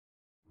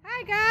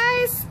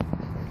Hi guys.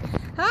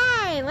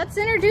 Hi, let's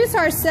introduce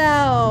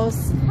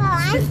ourselves.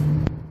 Hi.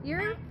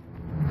 You're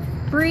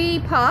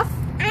Bree Puff.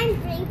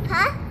 I'm Bree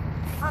Puff.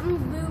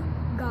 I'm Luke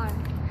Gar.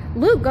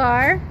 Luke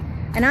Gar.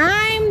 And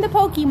I'm the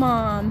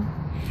Pokemon.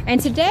 And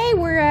today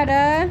we're at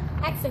a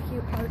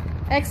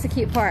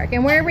Execute Park.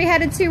 And where are we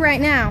headed to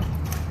right now?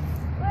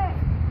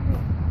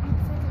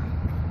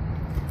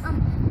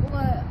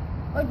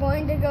 We're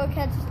going to go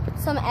catch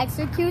some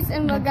Executes,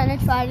 and we're gonna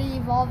try to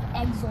evolve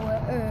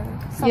Exor or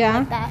something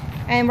like that.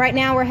 And right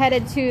now we're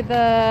headed to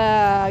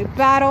the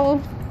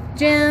battle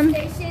gym.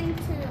 Station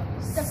to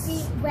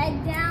defeat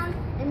Red down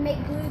and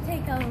make Blue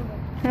take over.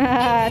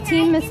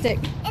 Team Mystic.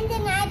 And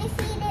then I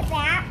defeated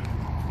that.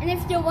 And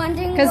if you're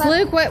wondering, because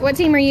Luke, what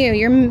team are you?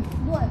 You're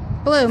Blue.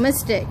 Blue,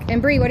 Mystic. And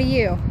Bree, what are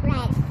you?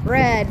 Red.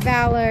 Red,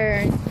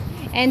 Valor.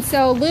 And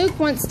so Luke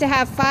wants to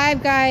have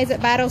 5 guys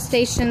at battle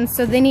stations,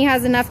 so then he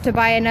has enough to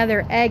buy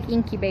another egg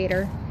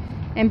incubator.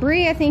 And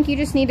Bree, I think you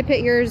just need to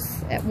put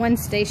yours at one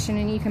station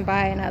and you can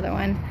buy another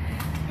one.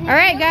 All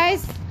right,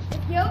 guys.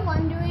 If you're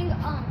wondering,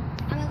 I'm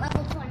at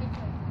level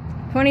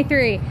 23.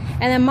 23.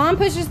 And then Mom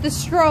pushes the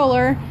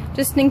stroller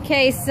just in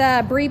case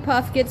Bree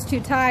Puff gets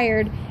too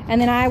tired. And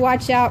then I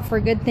watch out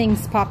for good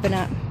things popping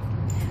up.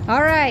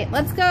 All right,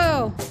 let's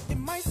go.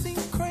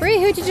 Bree,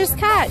 who'd you just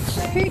catch?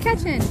 Who are you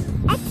catching?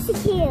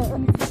 Execute.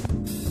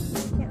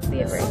 Can't see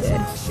it very good.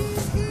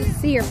 Let's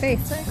see your face.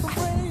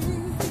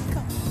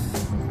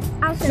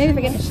 Maybe if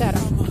I get the shadow.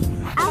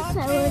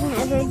 Also,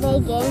 whenever they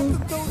game,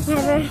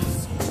 whenever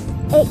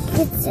it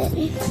gets it.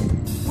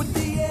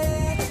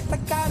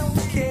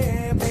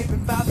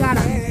 Got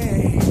him.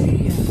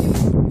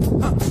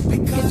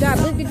 Good job.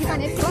 Luke, did you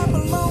find it?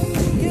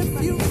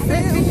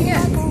 Luke, who'd you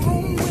get? A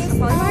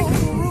polybag?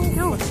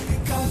 No.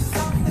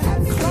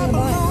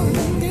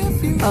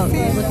 Oh,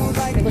 they're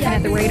looking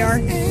at the radar?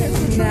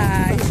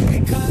 Nah.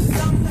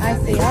 I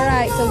see.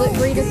 Alright, so look,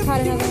 Bree just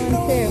caught another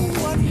one too.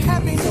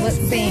 So let's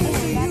see.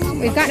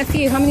 We've gotten a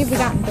few. How many have we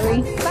gotten?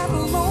 3?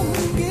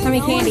 How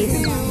many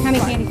candies? How many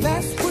candies?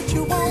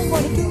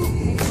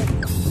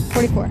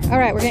 44.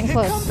 Alright, we're getting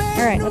close.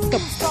 Alright, let's go.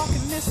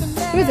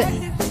 Who is it?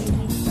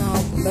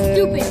 Oh,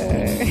 Stupid.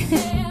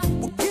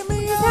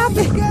 Stop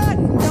it.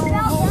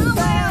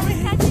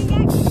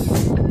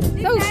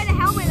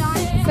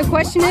 The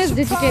question is,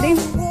 did you get him?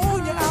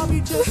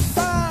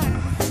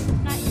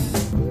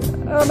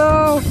 Oh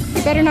no,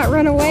 you better not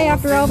run away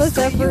after all this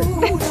effort.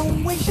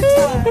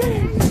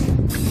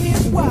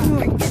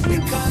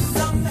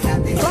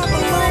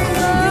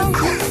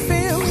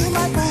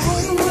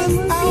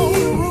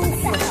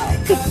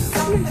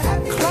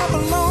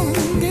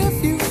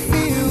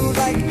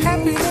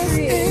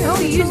 Oh,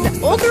 you used the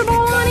Ultra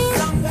Ball on him?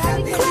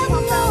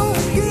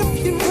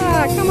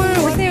 Ah, come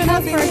on, we're saving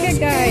up for our good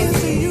guys.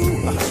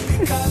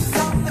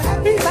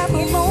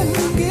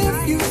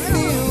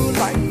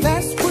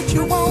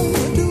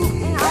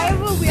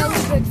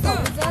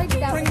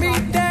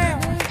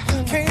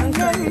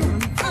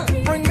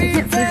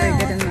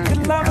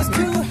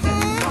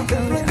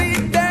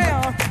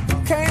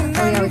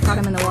 We caught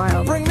him in the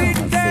wild. What,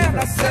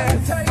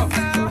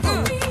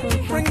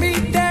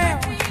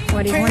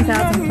 he's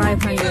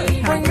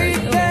 1,500.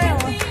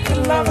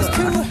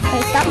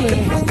 Hey, stop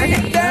moving. Okay.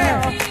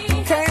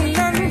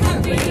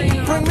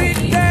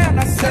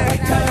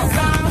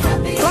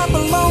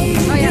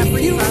 Oh yeah,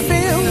 Bree Puff.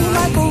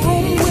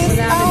 Was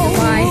out in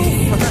July.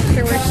 I'm not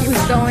sure where she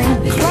was going.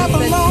 Clap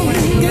along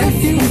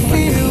if you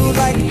feel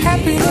like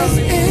happiness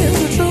is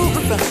the truth.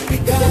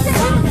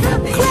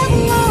 Clap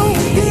along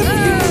if you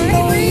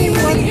know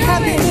what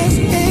happiness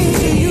is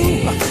to you.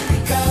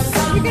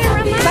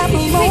 Clap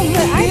along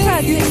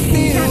if you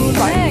feel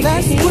like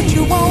that's what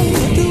you want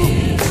to do.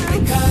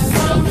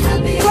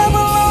 Clap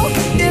along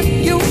if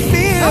you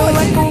feel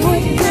like a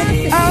room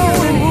without a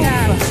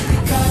roof.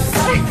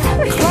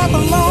 Clap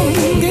along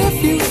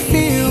if you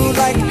feel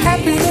like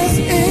happiness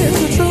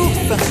is the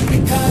truth.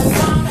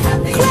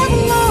 Clap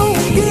along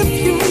if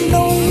you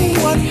know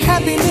what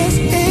happiness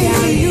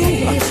is to you.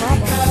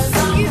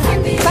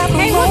 Clap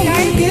along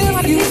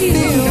if you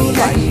feel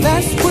like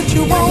that's what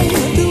you want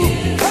to do.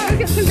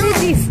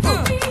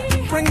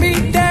 Bring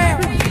me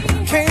down,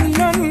 can't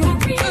none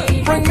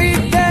bring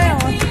me down.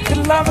 The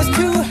love is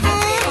too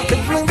high to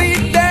bring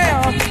me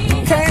down.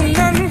 Can't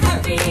none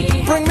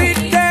bring me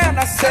down.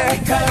 I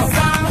said,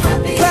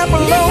 clap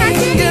along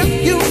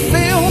if you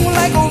feel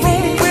like a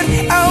room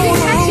without a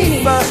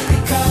roof.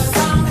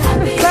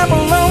 Clap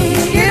along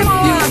if you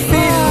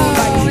feel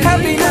like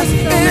happiness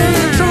is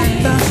the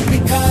truth.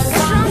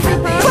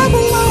 Clap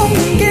along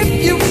if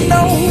you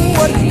know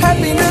what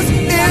happiness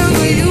is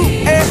to you.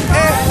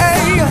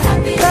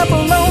 Clap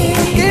along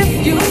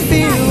if you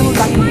feel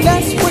like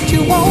that's what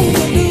you want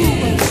to do.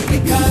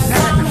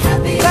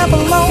 Clap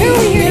along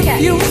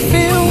if you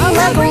feel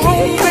like a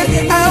room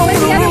without a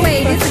roof.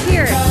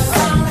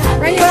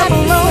 Clap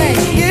along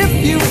if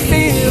you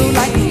feel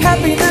like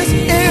happiness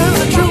is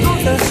the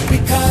truth.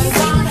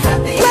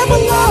 Clap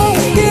along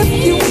if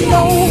you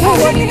know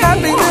what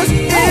happiness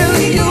is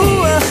to you.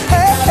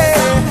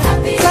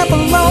 Clap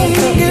along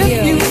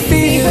if you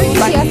feel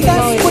like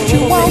that's what you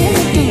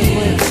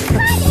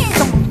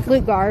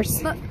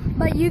Flute-gars.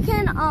 But you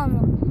can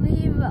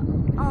leave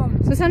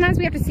So sometimes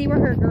we have to see where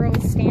her girl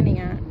is standing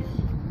at.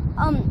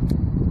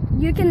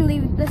 You can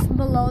leave this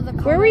below the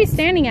comments. Where were you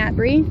standing at,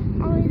 Bree?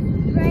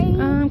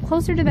 Right.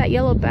 Closer to that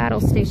yellow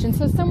battle station.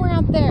 So somewhere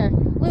out there.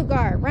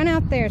 Flute-gar, run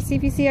out there. See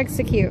if you see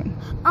Execute.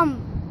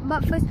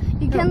 But first,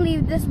 you can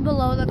leave this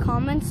below the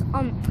comments.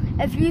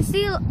 If you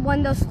see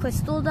one of those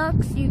crystal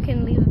ducks, you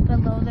can leave it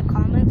below the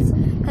comments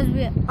because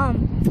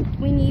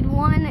we need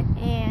one.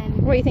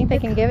 And What, you think they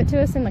can give it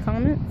to us in the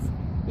comments?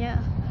 yeah.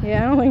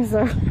 Yeah, I don't think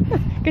so.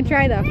 Good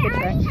try though. Good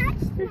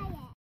try.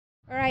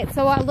 All right,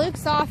 so while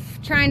Luke's off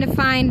trying to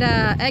find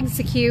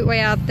Execute way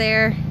out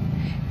there,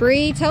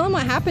 Bree, tell him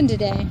what happened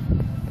today.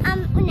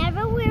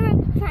 Whenever we were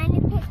trying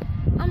to pick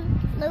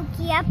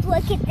Loki up,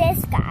 look at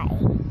this guy.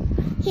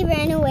 He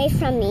ran away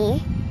from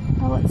me.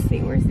 Oh, let's see.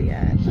 Where's he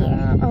at?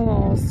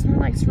 Oh,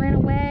 Snorlax ran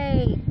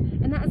away.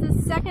 And that was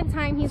the second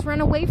time he's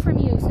run away from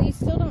you, so you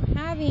still don't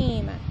have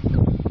him.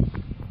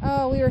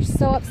 Oh, we were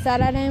so upset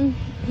at him.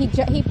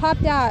 He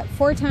popped out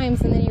 4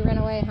 times and then he ran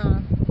away, huh?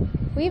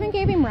 We even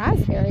gave him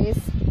raspberries.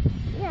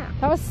 Yeah.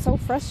 That was so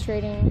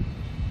frustrating.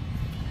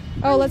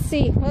 Oh, let's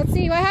see. Let's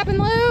see. What happened,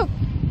 Luke?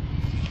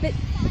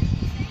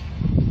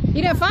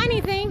 You didn't find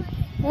anything?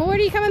 Well, what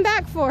are you coming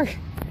back for?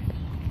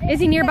 Is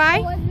he nearby? I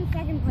was in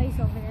second place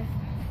over there.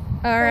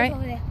 All right.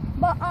 Over there.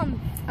 But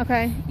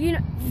Okay. you know.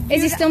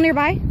 Is he still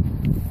nearby?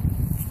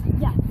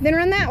 Yeah. Then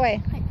run that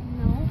way.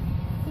 No.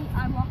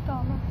 I walked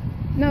over.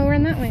 No,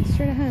 run that way.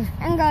 Straight ahead.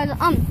 And guys,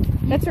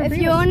 That's where if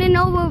Bree you was. want to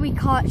know where we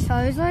caught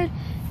Charizard,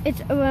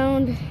 it's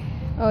around.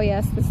 Oh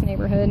yes, this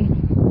neighborhood.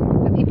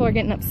 But people are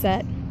getting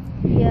upset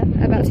Yeah.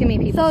 about too many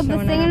people So the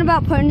showing thing up.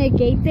 about putting a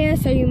gate there,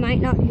 so you might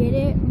not get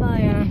it, but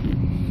Yeah.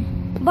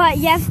 But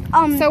yes,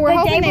 So we're the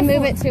hoping day they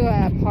move before- it to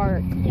a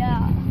park,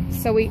 Yeah.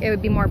 so it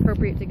would be more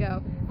appropriate to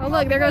go. Oh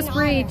look, there goes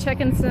Bree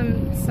checking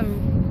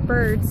some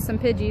birds, some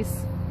pidgeys.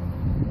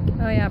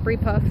 Oh yeah, Bree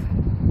Puff.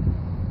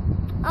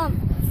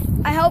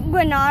 I hope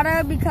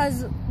Granada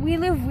because we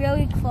live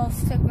really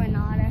close to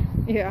Granada.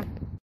 Yeah.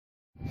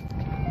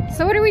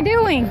 So what are we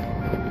doing?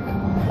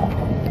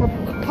 We're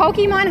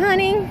Pokemon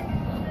hunting.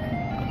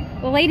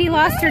 The lady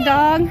lost her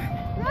dog.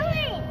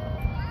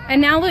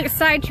 And now Luke's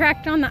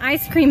sidetracked on the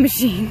ice cream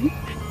machine.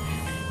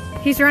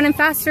 He's running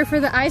faster for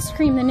the ice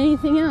cream than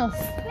anything else.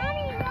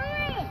 Mommy,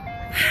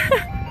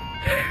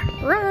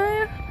 run!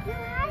 Run! You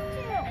have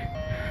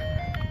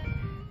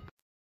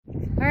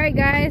to. Alright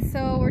guys,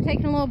 so we're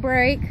taking a little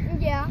break.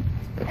 Yeah.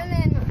 And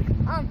then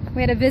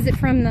We had a visit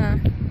from the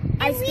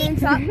ice cream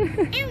shop. And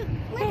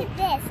look at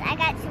this. I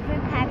got Super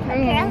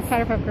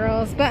Powerpuff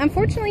Girls. But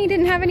unfortunately you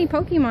didn't have any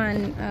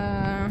Pokemon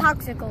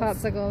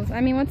Popsicles.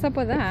 I mean, what's up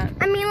with that?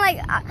 I mean, like,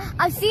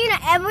 I've seen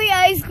every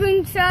ice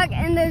cream truck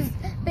and there's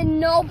been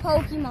no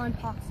Pokemon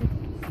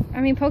Popsicles.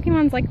 I mean,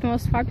 Pokemon's like the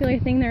most popular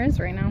thing there is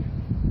right now.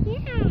 Yeah.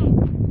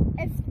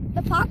 If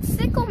the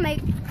Popsicle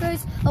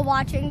makers are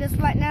watching this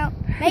right now,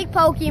 make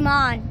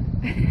Pokemon.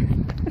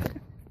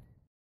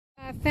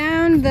 I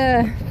found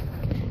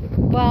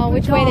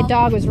which way the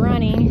dog was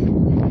running.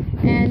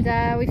 And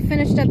we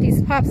finished up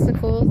these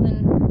popsicles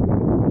and,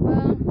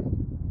 well,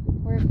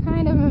 we're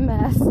kind of a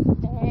mess.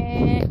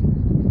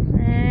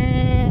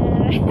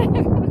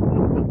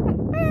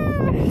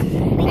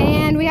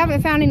 And we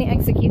haven't found any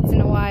Executes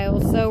in a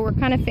while, so we're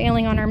kind of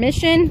failing on our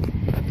mission.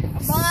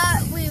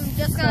 But we've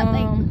just got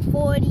like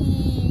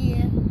 40,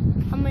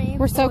 how many?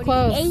 We're so 48?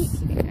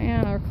 close.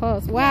 Yeah, we're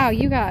close. Wow,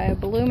 you got a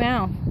blue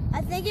mouth.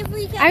 I think if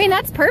we can. I mean,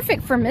 that's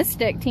perfect for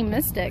Mystic, Team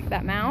Mystic,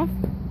 that mouth.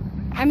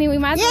 I mean, we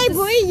might as well Yay, just,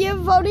 boy, you're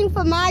voting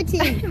for my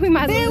team. we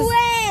might as well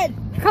win!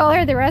 just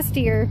color the rest of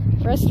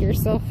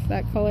yourself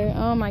that color.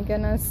 Oh my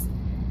goodness.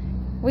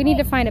 We need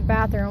to find a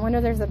bathroom. I wonder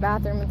if there's a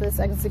bathroom at this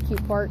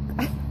Execute Park.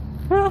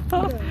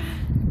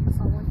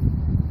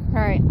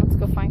 Alright, let's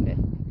go find it.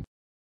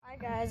 Hi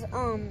guys,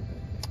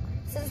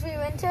 since we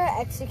went to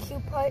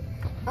Execute Park,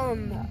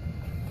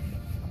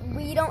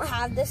 we don't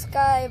have this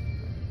guy.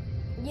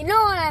 You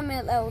know what I'm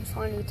at level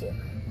 22,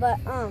 but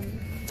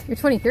You're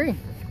 23.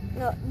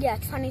 no, yeah,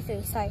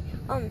 23, sorry.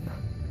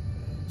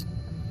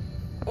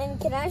 And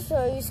can I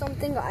show you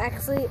something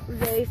actually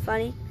very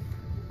funny?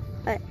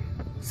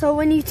 So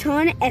when you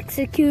turn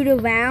Execute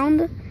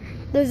around,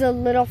 there's a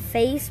little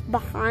face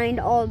behind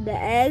all the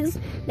eggs.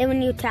 Then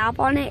when you tap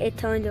on it, it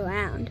turns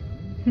around.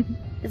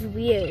 It's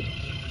weird.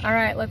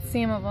 Alright, let's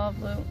see him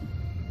evolve, Luke.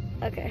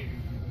 Okay.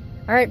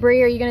 Alright,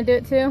 Bree, are you going to do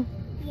it too?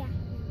 Yeah.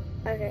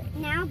 Okay.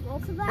 Now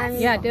both of us?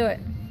 Yeah, do it.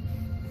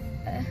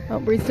 Oh,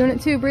 Bree's doing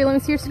it too. Bree, let me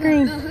see your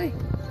screen. Mine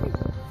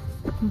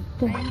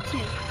too. Mine too.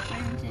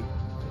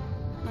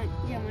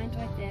 Yeah, mine's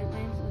right there.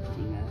 Mine's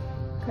lifting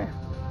up. Okay.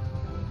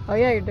 Oh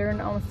yeah, you're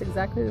doing almost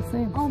exactly the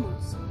same.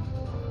 Almost.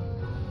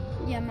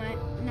 Yeah, mine.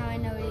 Now I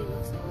know what he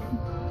looks like now.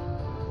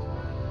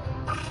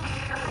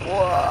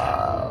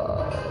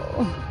 Whoa.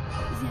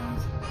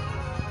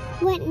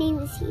 What name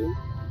is he?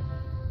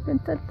 Dun,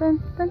 dun, dun,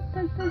 dun,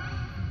 dun, dun.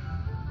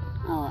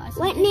 Oh,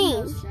 what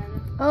name?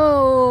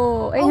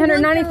 Oh,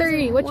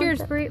 893. What's 1,000.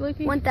 yours, Bree,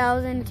 Lukey?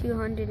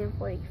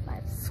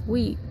 1,245.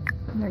 Sweet.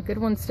 And they're good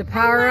ones to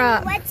power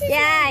up.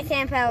 Yeah, I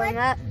can't power him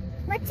up.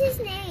 What's his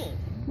name?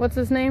 What's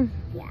his name?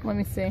 Yeah. Let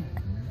me see.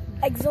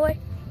 Exoy.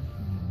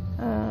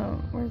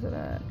 Where's it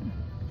at?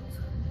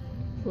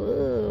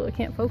 Whoa, I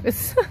can't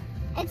focus.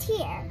 It's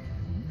here.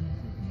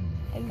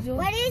 Exoy.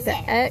 What is The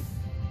it?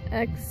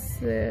 I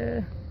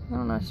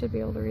don't know, I should be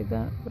able to read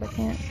that, but I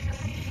can't.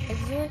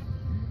 Exoy.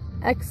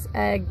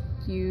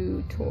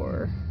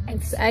 Executor.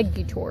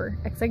 Executor.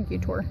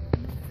 Executor.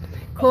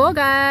 Cool,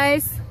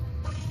 guys.